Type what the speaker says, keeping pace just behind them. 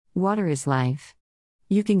Water is life.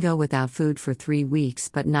 You can go without food for 3 weeks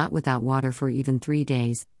but not without water for even 3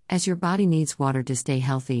 days, as your body needs water to stay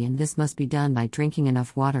healthy, and this must be done by drinking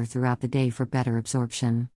enough water throughout the day for better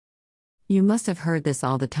absorption. You must have heard this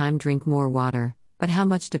all the time: drink more water, but how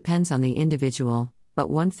much depends on the individual. But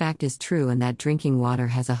one fact is true, and that drinking water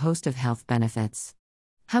has a host of health benefits.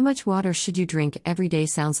 How much water should you drink every day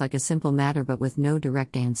sounds like a simple matter, but with no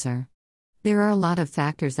direct answer. There are a lot of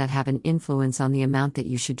factors that have an influence on the amount that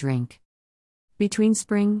you should drink. Between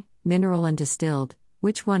spring, mineral, and distilled,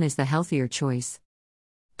 which one is the healthier choice?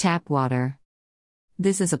 Tap water.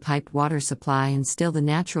 This is a piped water supply and still the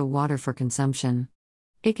natural water for consumption.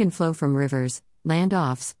 It can flow from rivers,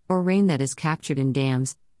 land-offs, or rain that is captured in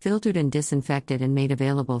dams, filtered and disinfected and made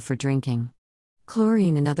available for drinking.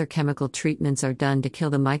 Chlorine and other chemical treatments are done to kill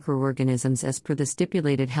the microorganisms as per the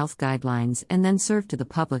stipulated health guidelines and then served to the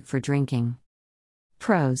public for drinking.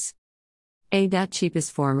 Pros. A.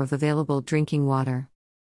 Cheapest form of available drinking water.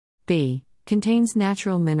 B. Contains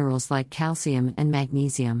natural minerals like calcium and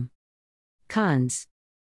magnesium. Cons.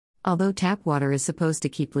 Although tap water is supposed to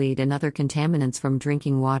keep lead and other contaminants from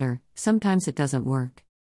drinking water, sometimes it doesn't work.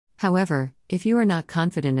 However, if you are not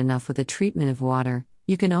confident enough with the treatment of water,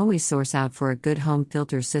 you can always source out for a good home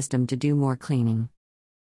filter system to do more cleaning.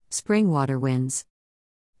 Spring water wins.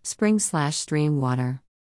 Spring/stream water.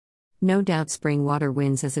 No doubt spring water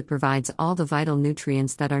wins, as it provides all the vital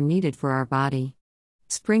nutrients that are needed for our body.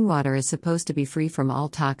 Spring water is supposed to be free from all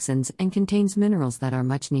toxins and contains minerals that are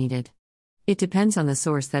much needed. It depends on the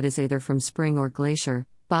source, that is either from spring or glacier,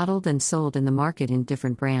 bottled and sold in the market in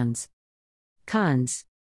different brands. Cons.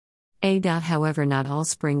 A. However, not all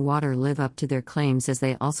spring water live up to their claims, as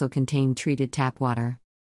they also contain treated tap water.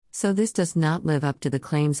 So this does not live up to the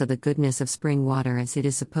claims of the goodness of spring water, as it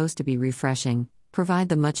is supposed to be refreshing, provide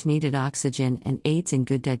the much needed oxygen, and aids in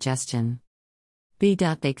good digestion. B.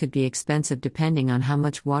 They could be expensive depending on how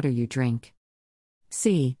much water you drink.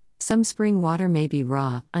 C. Some spring water may be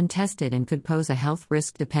raw, untested, and could pose a health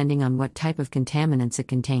risk depending on what type of contaminants it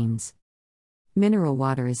contains. Mineral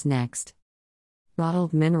water is next.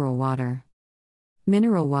 Bottled mineral water.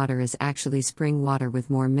 Mineral water is actually spring water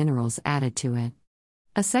with more minerals added to it.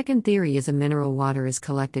 A second theory is a mineral water is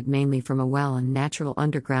collected mainly from a well and natural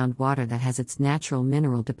underground water that has its natural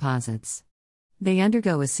mineral deposits. They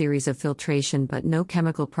undergo a series of filtration, but no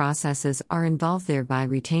chemical processes are involved, thereby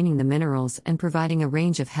retaining the minerals and providing a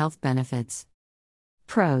range of health benefits.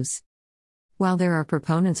 Pros. While there are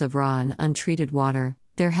proponents of raw and untreated water,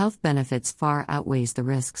 their health benefits far outweighs the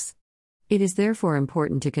risks. It is therefore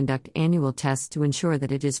important to conduct annual tests to ensure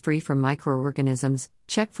that it is free from microorganisms,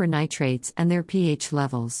 check for nitrates and their pH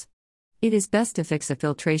levels. It is best to fix a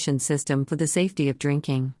filtration system for the safety of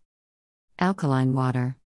drinking. Alkaline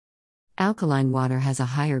water. Alkaline water has a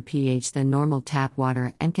higher pH than normal tap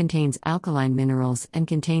water and contains alkaline minerals and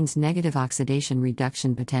contains negative oxidation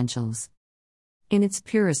reduction potentials. In its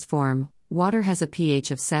purest form, water has a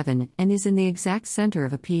pH of 7 and is in the exact center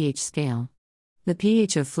of a pH scale. The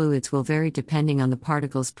pH of fluids will vary depending on the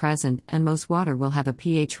particles present, and most water will have a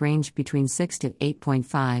pH range between 6 to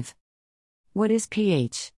 8.5. What is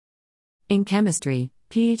pH? In chemistry,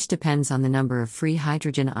 pH depends on the number of free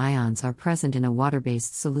hydrogen ions are present in a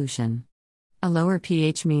water-based solution. A lower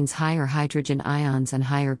pH means higher hydrogen ions, and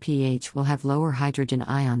higher pH will have lower hydrogen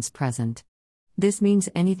ions present. This means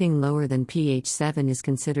anything lower than pH 7 is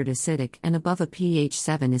considered acidic, and above a pH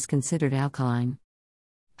 7 is considered alkaline.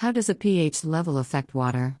 How does a pH level affect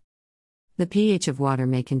water? The pH of water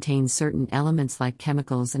may contain certain elements like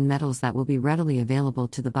chemicals and metals that will be readily available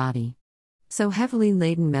to the body. So heavily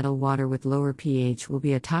laden metal water with lower pH will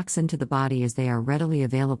be a toxin to the body, as they are readily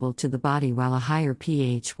available to the body, while a higher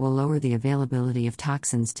pH will lower the availability of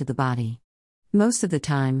toxins to the body. Most of the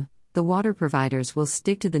time, the water providers will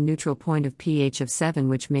stick to the neutral point of pH of 7,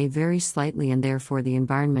 which may vary slightly, and therefore the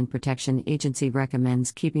Environment Protection Agency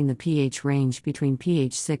recommends keeping the pH range between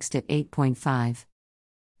pH 6 to 8.5.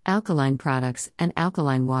 Alkaline products and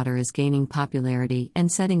alkaline water is gaining popularity and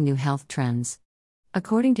setting new health trends.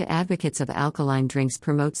 According to advocates of alkaline drinks,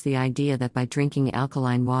 promotes the idea that by drinking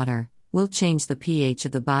alkaline water, we'll change the pH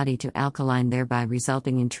of the body to alkaline, thereby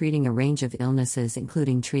resulting in treating a range of illnesses,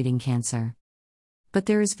 including treating cancer. But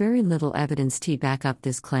there is very little evidence to back up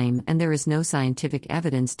this claim, and there is no scientific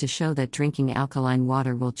evidence to show that drinking alkaline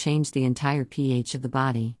water will change the entire pH of the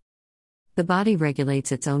body. The body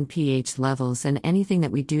regulates its own pH levels, and anything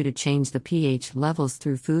that we do to change the pH levels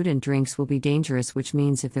through food and drinks will be dangerous, which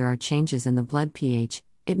means if there are changes in the blood pH,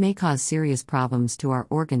 it may cause serious problems to our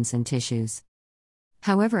organs and tissues.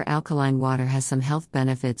 However, alkaline water has some health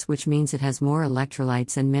benefits, which means it has more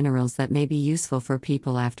electrolytes and minerals that may be useful for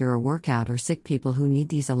people after a workout or sick people who need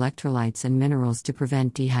these electrolytes and minerals to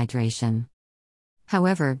prevent dehydration.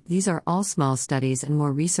 However, these are all small studies and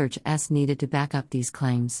more research is needed to back up these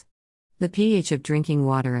claims. The pH of drinking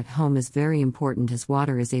water at home is very important, as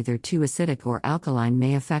water is either too acidic or alkaline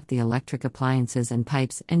may affect the electric appliances and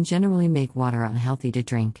pipes and generally make water unhealthy to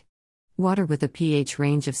drink. Water with a pH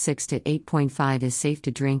range of 6 to 8.5 is safe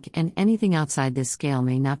to drink, and anything outside this scale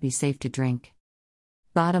may not be safe to drink.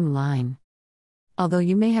 Bottom line. Although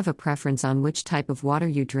you may have a preference on which type of water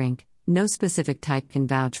you drink, no specific type can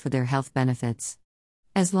vouch for their health benefits.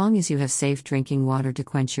 As long as you have safe drinking water to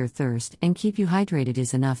quench your thirst and keep you hydrated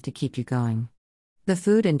is enough to keep you going. The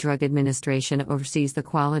Food and Drug Administration oversees the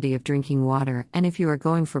quality of drinking water, and if you are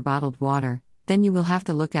going for bottled water, then you will have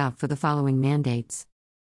to look out for the following mandates.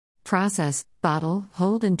 Process, bottle,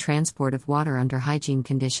 hold and transport of water under hygiene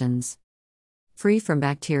conditions. Free from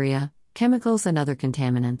bacteria, chemicals and other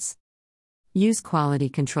contaminants. Use quality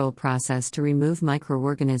control process to remove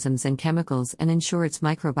microorganisms and chemicals and ensure it's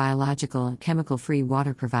microbiological and chemical-free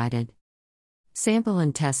water provided. Sample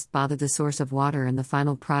and test the source of water and the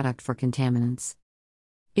final product for contaminants.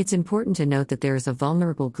 It's important to note that there is a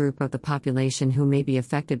vulnerable group of the population who may be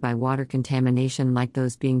affected by water contamination, like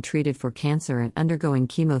those being treated for cancer and undergoing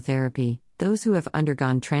chemotherapy, those who have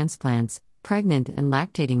undergone transplants, pregnant and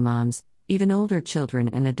lactating moms, even older children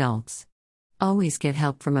and adults. Always get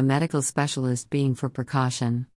help from a medical specialist, being for precaution.